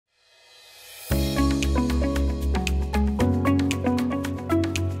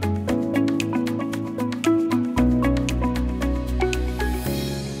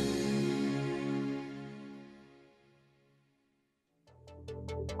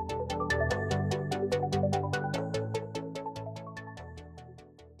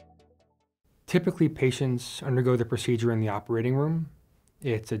Typically, patients undergo the procedure in the operating room.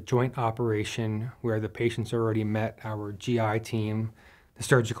 It's a joint operation where the patient's already met our GI team, the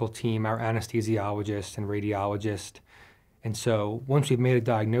surgical team, our anesthesiologist and radiologist. And so once we've made a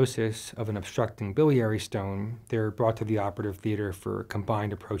diagnosis of an obstructing biliary stone, they're brought to the operative theater for a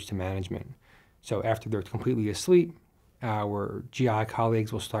combined approach to management. So after they're completely asleep, our GI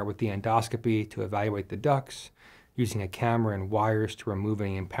colleagues will start with the endoscopy to evaluate the ducts, using a camera and wires to remove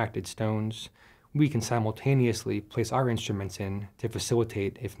any impacted stones. We can simultaneously place our instruments in to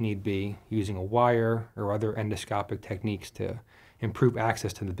facilitate, if need be, using a wire or other endoscopic techniques to improve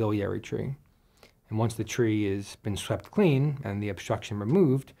access to the biliary tree. And once the tree has been swept clean and the obstruction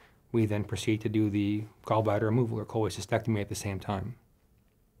removed, we then proceed to do the gallbladder removal or cholecystectomy at the same time.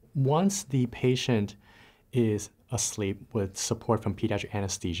 Once the patient is asleep with support from pediatric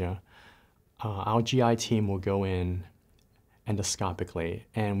anesthesia, our GI team will go in endoscopically,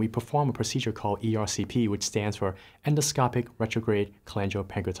 and we perform a procedure called ERCP, which stands for Endoscopic Retrograde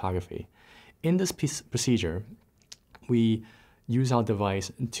Cholangiopancreatography. In this procedure, we use our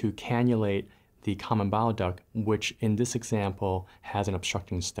device to cannulate the common bile duct, which in this example has an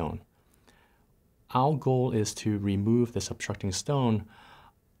obstructing stone. Our goal is to remove this obstructing stone,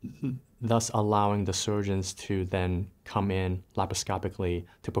 thus allowing the surgeons to then come in laparoscopically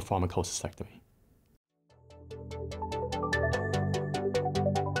to perform a cholecystectomy.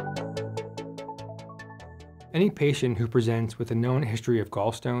 Any patient who presents with a known history of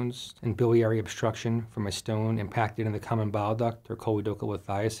gallstones and biliary obstruction from a stone impacted in the common bile duct or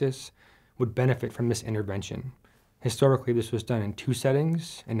choledocholithiasis would benefit from this intervention. Historically, this was done in 2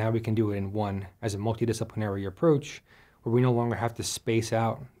 settings, and now we can do it in 1 as a multidisciplinary approach where we no longer have to space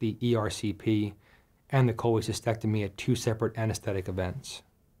out the ERCP and the cholecystectomy at 2 separate anesthetic events.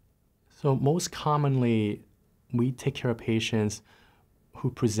 So most commonly, we take care of patients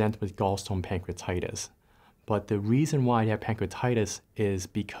who present with gallstone pancreatitis. But the reason why they have pancreatitis is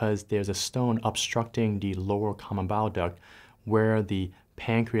because there's a stone obstructing the lower common bile duct where the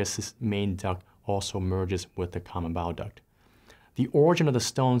pancreas' main duct also merges with the common bile duct. The origin of the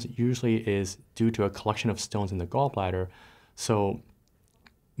stones usually is due to a collection of stones in the gallbladder, so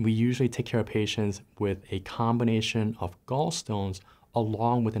we usually take care of patients with a combination of gallstones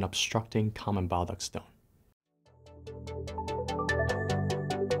along with an obstructing common bile duct stone.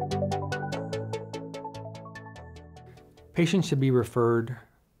 Patients should be referred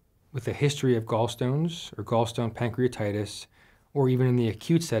with a history of gallstones or gallstone pancreatitis, or even in the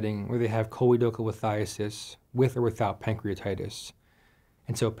acute setting where they have choledocholithiasis with or without pancreatitis.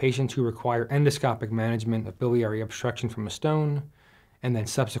 And so patients who require endoscopic management of biliary obstruction from a stone and then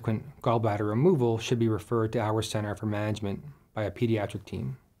subsequent gallbladder removal should be referred to our center for management by a pediatric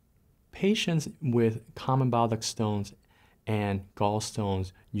team. Patients with common bile duct stones and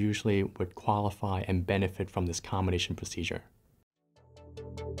gallstones usually would qualify and benefit from this combination procedure.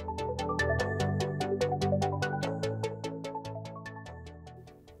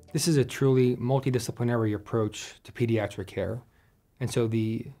 This is a truly multidisciplinary approach to pediatric care, and so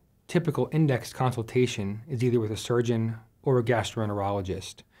the typical index consultation is either with a surgeon or a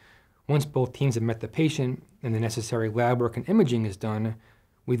gastroenterologist. Once both teams have met the patient and the necessary lab work and imaging is done,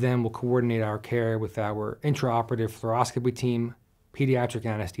 we then will coordinate our care with our intraoperative fluoroscopy team, pediatric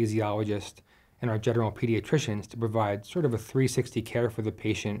anesthesiologist, and our general pediatricians to provide sort of a 360 care for the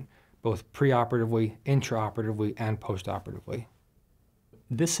patient, both preoperatively, intraoperatively, and postoperatively.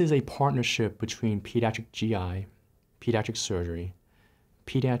 This is a partnership between pediatric GI, pediatric surgery,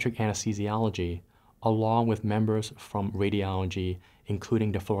 pediatric anesthesiology, along with members from radiology,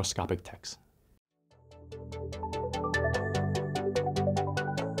 including the fluoroscopic techs.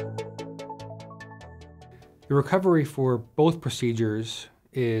 The recovery for both procedures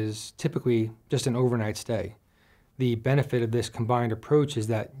is typically just an overnight stay. The benefit of this combined approach is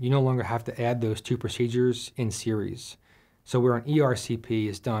that you no longer have to add those 2 procedures in series. So where an ERCP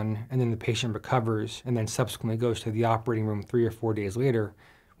is done and then the patient recovers and then subsequently goes to the operating room 3 or 4 days later,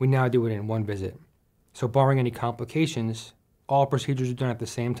 we now do it in 1 visit. So barring any complications, all procedures are done at the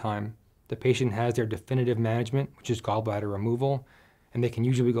same time. The patient has their definitive management, which is gallbladder removal, and they can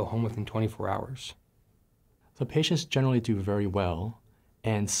usually go home within 24 hours. So patients generally do very well,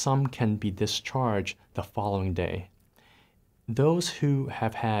 and some can be discharged the following day. Those who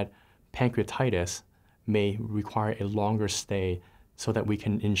have had pancreatitis may require a longer stay so that we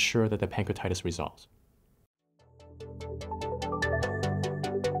can ensure that the pancreatitis resolves.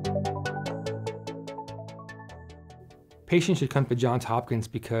 Patients should come to Johns Hopkins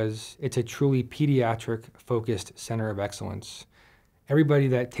because it's a truly pediatric-focused center of excellence. Everybody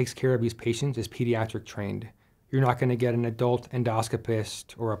that takes care of these patients is pediatric trained. You're not going to get an adult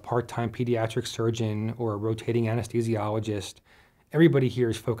endoscopist or a part-time pediatric surgeon or a rotating anesthesiologist. Everybody here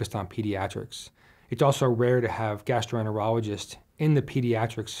is focused on pediatrics. It's also rare to have gastroenterologists in the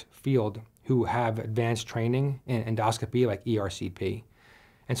pediatrics field who have advanced training in endoscopy like ERCP.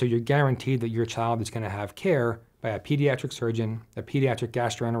 And so you're guaranteed that your child is going to have care by a pediatric surgeon, a pediatric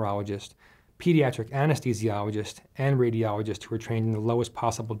gastroenterologist, pediatric anesthesiologist, and radiologist who are trained in the lowest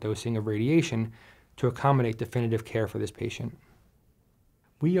possible dosing of radiation to accommodate definitive care for this patient.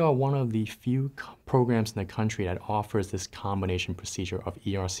 We are one of the few programs in the country that offers this combination procedure of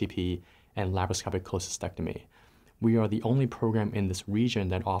ERCP and laparoscopic cholecystectomy. We are the only program in this region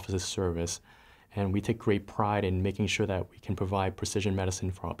that offers this service, and we take great pride in making sure that we can provide precision medicine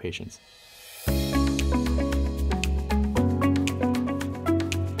for our patients.